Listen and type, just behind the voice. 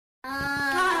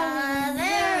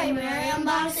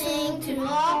unboxing to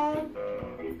all. A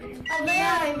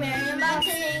very merry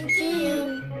unboxing to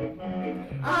you.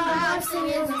 Unboxing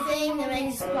is a thing that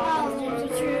makes positive to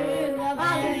true. A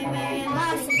very merry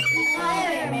unboxing, a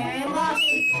very merry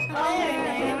unboxing, a very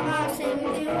merry unboxing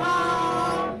to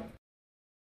all.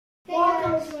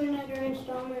 Welcome to another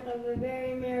installment of a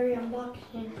very merry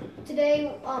unboxing.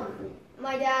 Today,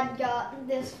 my dad got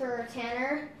this for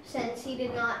Tanner since he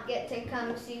did not get to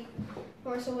come see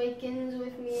Force Awakens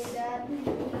with me and Dad.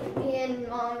 He and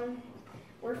Mom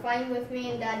were fine with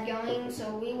me and Dad going,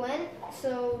 so we went.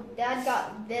 So Dad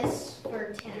got this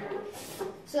for Tanner.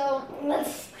 So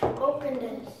Let's open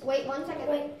this. wait 1 second.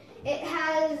 Wait. It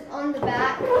has on the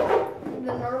back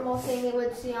the normal thing you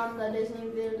would see on the Disney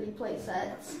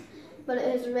Playsets, but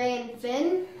it has Rey and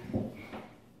Finn.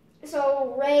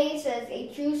 So Rey says a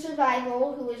true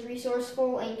survival who is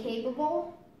resourceful and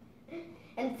capable.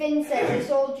 And Finn says a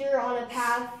soldier on a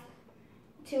path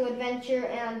to adventure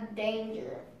and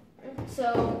danger.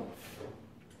 So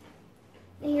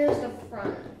here's the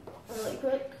front really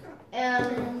quick.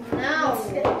 And now we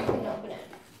can open it.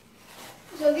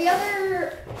 So the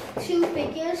other two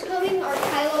figures coming are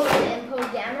Kylo and Poe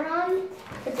Dameron.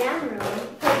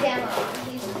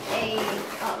 He's a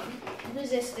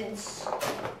resistance.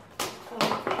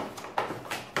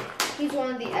 He's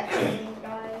one of the X-Men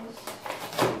guys.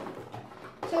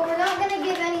 So we're not gonna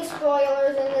give any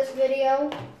spoilers in this video.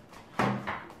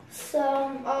 So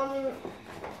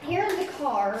here's the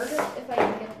card. If I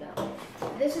can get it out.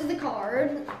 This is the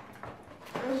card.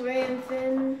 There's Rey and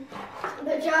Finn.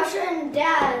 But Joshua and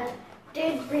Dad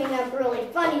did bring up really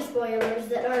funny spoilers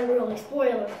that aren't really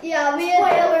spoilers. Yeah, me and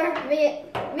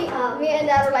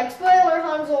Dad were like, spoiler,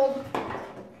 Han's old.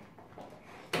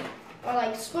 Or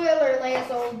like, spoiler, Leia's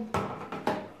old.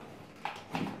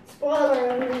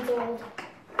 Spoiler, Han's old.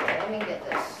 Okay, let me get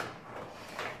this.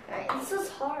 Alright. This is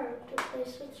hard to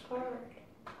place. It's hard.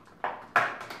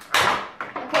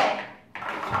 Okay.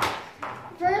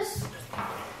 First,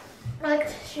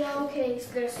 let's showcase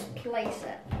this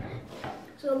playset.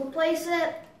 So the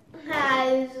playset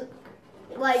has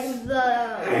like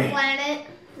the planet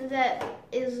that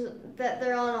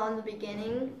they're on the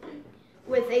beginning,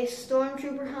 with a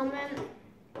stormtrooper helmet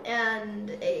and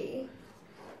a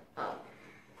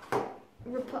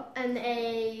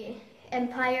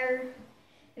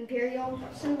imperial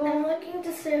symbol. I'm looking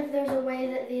to see if there's a way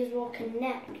that these will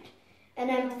connect.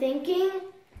 And I'm thinking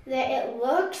that it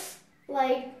looks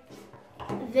like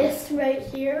this right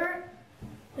here,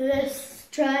 this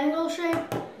triangle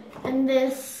shape, and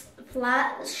this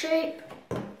flat shape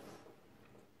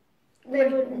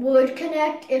would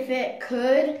connect if it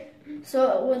could.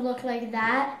 So it would look like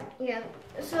that. Yeah.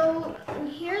 So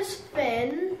here's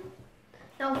Finn.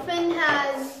 Now Finn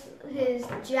has his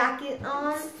jacket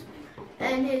on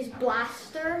and his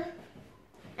blaster,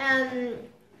 and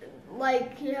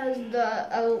like he has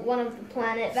the one of the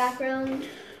planet background.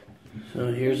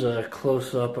 So here's a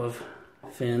close-up of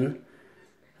Finn.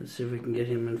 Let's see if we can get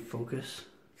him in focus.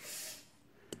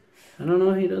 I don't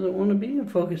know, he doesn't want to be in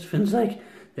focus. Finn's like,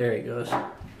 there he goes.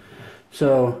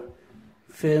 So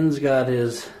Finn's got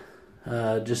his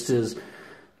just his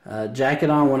jacket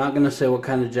on. We're not going to say what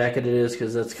kind of jacket it is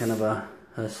because that's kind of a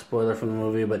spoiler from the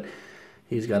movie, but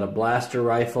he's got a blaster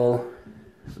rifle.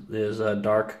 There's a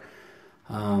dark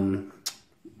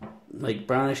like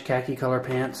brownish khaki color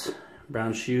pants,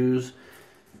 brown shoes.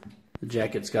 The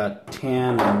jacket's got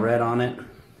tan and red on it,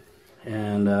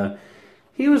 and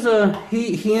he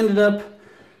ended up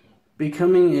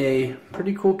becoming a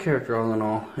pretty cool character all in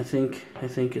all. I think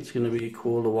it's going to be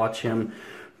cool to watch him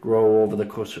grow over the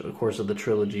course of the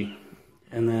trilogy.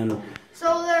 And then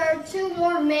so there are two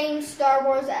more main Star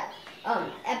Wars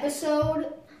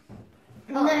episode.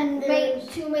 And then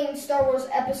two main Star Wars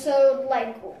episode.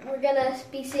 Like we're gonna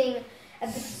be seeing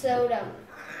episodes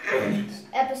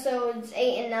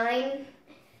 8 and 9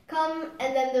 come,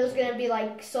 and then there's gonna be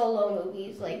like solo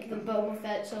movies, like the Boba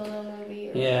Fett solo movie.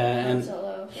 Or and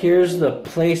solo. Here's the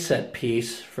playset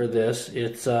piece for this.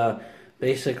 It's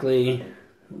basically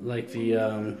like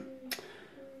the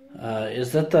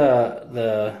is that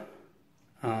the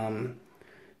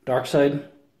dark side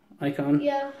icon?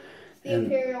 Yeah. The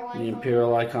Imperial icon. The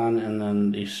Imperial icon, and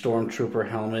then the Stormtrooper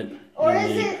helmet. Or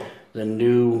is it the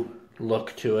new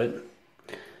look to it?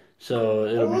 So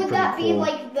it'll be pretty that cool be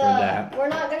like for that. We're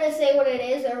not gonna say what it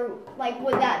is, or like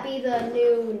would that be the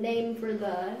new name for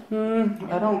the?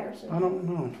 I don't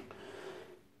know.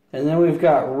 And then we've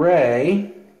got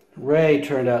Rey. Rey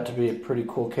turned out to be a pretty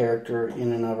cool character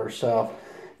in and of herself.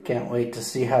 Can't wait to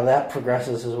see how that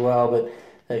progresses as well. But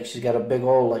like, she's got a big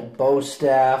old like bow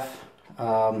staff.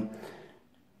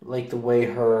 Like the way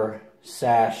her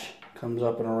sash comes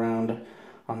up and around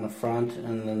on the front,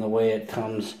 and then the way it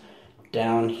comes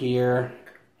down here,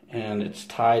 and it's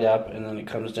tied up, and then it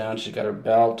comes down. She's got her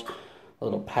belt, a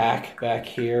little pack back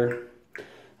here.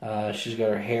 She's got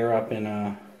her hair up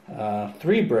in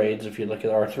 3 braids, if you look at,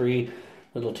 or 3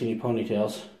 little teeny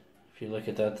ponytails. If you look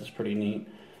at that, that's pretty neat.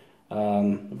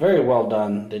 Very well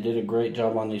done. They did a great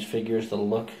job on these figures, the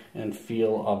look and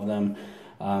feel of them.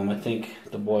 I think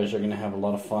the boys are going to have a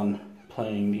lot of fun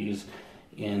playing these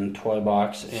in Toy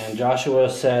Box. And Joshua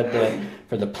said that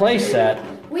for the play set,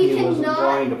 he wasn't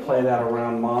going to play that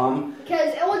around Mom.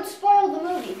 Because it would spoil the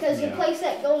movie, because the play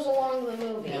set goes along with the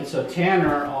movie. And so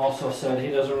Tanner also said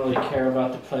he doesn't really care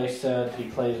about the play set. He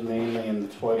plays mainly in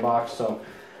the Toy Box. So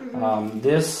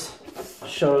this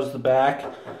shows the back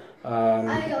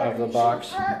of the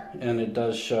box, and it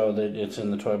does show that it's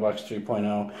in the Toy Box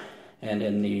 3.0 and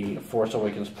in the Force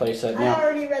Awakens playset. I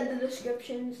already read the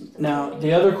descriptions. Now,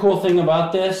 the other cool thing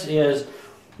about this is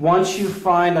once you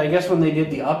find, I guess when they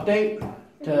did the update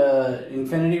to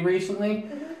Infinity recently,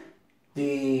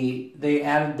 they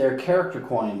added their character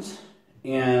coins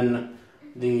in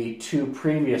the 2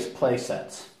 previous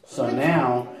playsets. So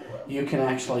now you can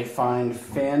actually find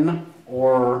Finn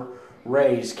or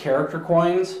Rey's character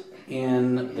coins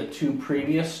in the 2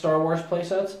 previous Star Wars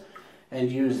playsets and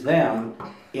use them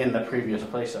in the previous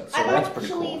playsets. So that's pretty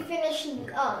cool. I've actually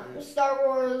finished Star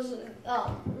Wars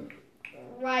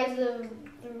Rise of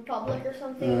the Republic or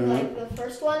something, like the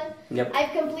first one. Yep.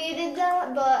 I've completed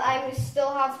that, but I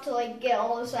still have to like get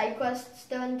all the side quests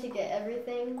done to get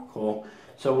everything. Cool.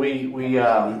 So we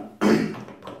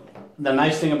the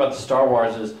nice thing about the Star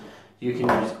Wars is you can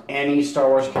use any Star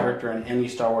Wars character in any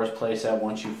Star Wars playset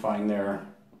once you find their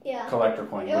collector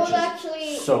coin, which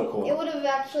is so cool. It would have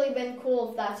actually been cool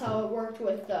if that's how it worked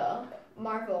with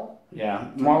Marvel. Yeah,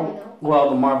 well,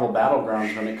 the Marvel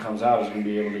Battlegrounds, when it comes out, is going to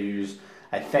be able to use,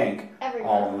 I think,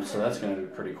 all of them. So that's going to be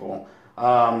pretty cool.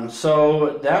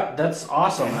 So that's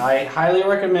awesome. I highly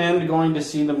recommend going to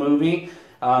see the movie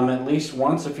at least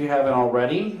once if you haven't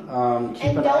already. Keep an eye out.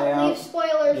 And don't leave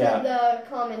spoilers in the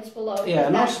comments below. Yeah,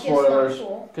 no spoilers,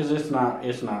 because it's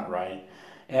not right.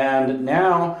 And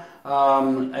now,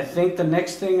 I think the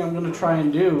next thing I'm going to try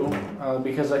and do,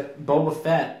 because Boba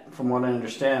Fett, from what I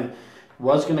understand,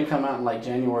 was going to come out in like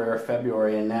January or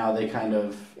February, and now they kind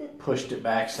of pushed it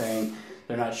back, saying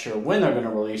they're not sure when they're going to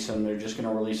release him. They're just going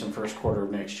to release him first quarter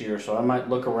of next year. So I might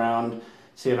look around,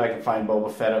 see if I can find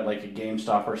Boba Fett at like a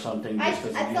GameStop or something, just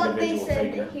as an individual figure. I thought they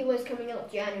said he was coming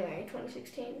out January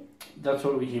 2016. That's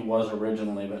what he was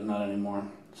originally, but not anymore.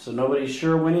 So nobody's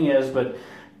sure when he is, but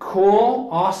cool,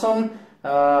 awesome.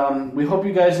 We hope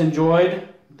you guys enjoyed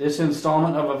this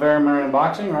installment of A Very Merry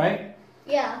Unboxing, right?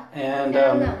 Yeah. And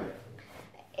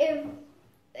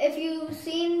if you've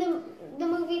seen the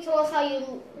movie, tell us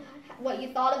what you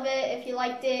thought of it. If you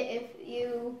liked it, if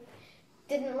you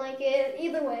didn't like it,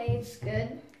 either way, it's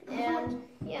good. And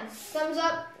yeah, thumbs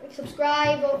up,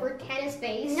 subscribe over Tanner's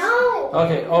face. No.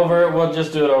 Okay, we'll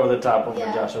just do it over the top over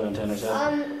Joshua and Tanner's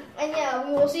head. And yeah,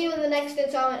 we will see you in the next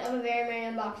installment of A Very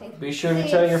Merry Unboxing. Be sure to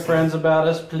tell your friends about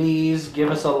us. Please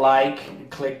give us a like.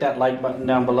 Click that like button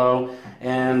down below.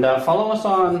 And follow us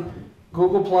on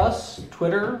Google+,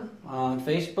 Twitter,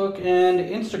 Facebook, and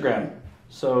Instagram.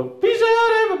 So, peace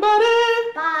out, everybody.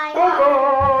 Bye.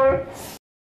 Bye-bye.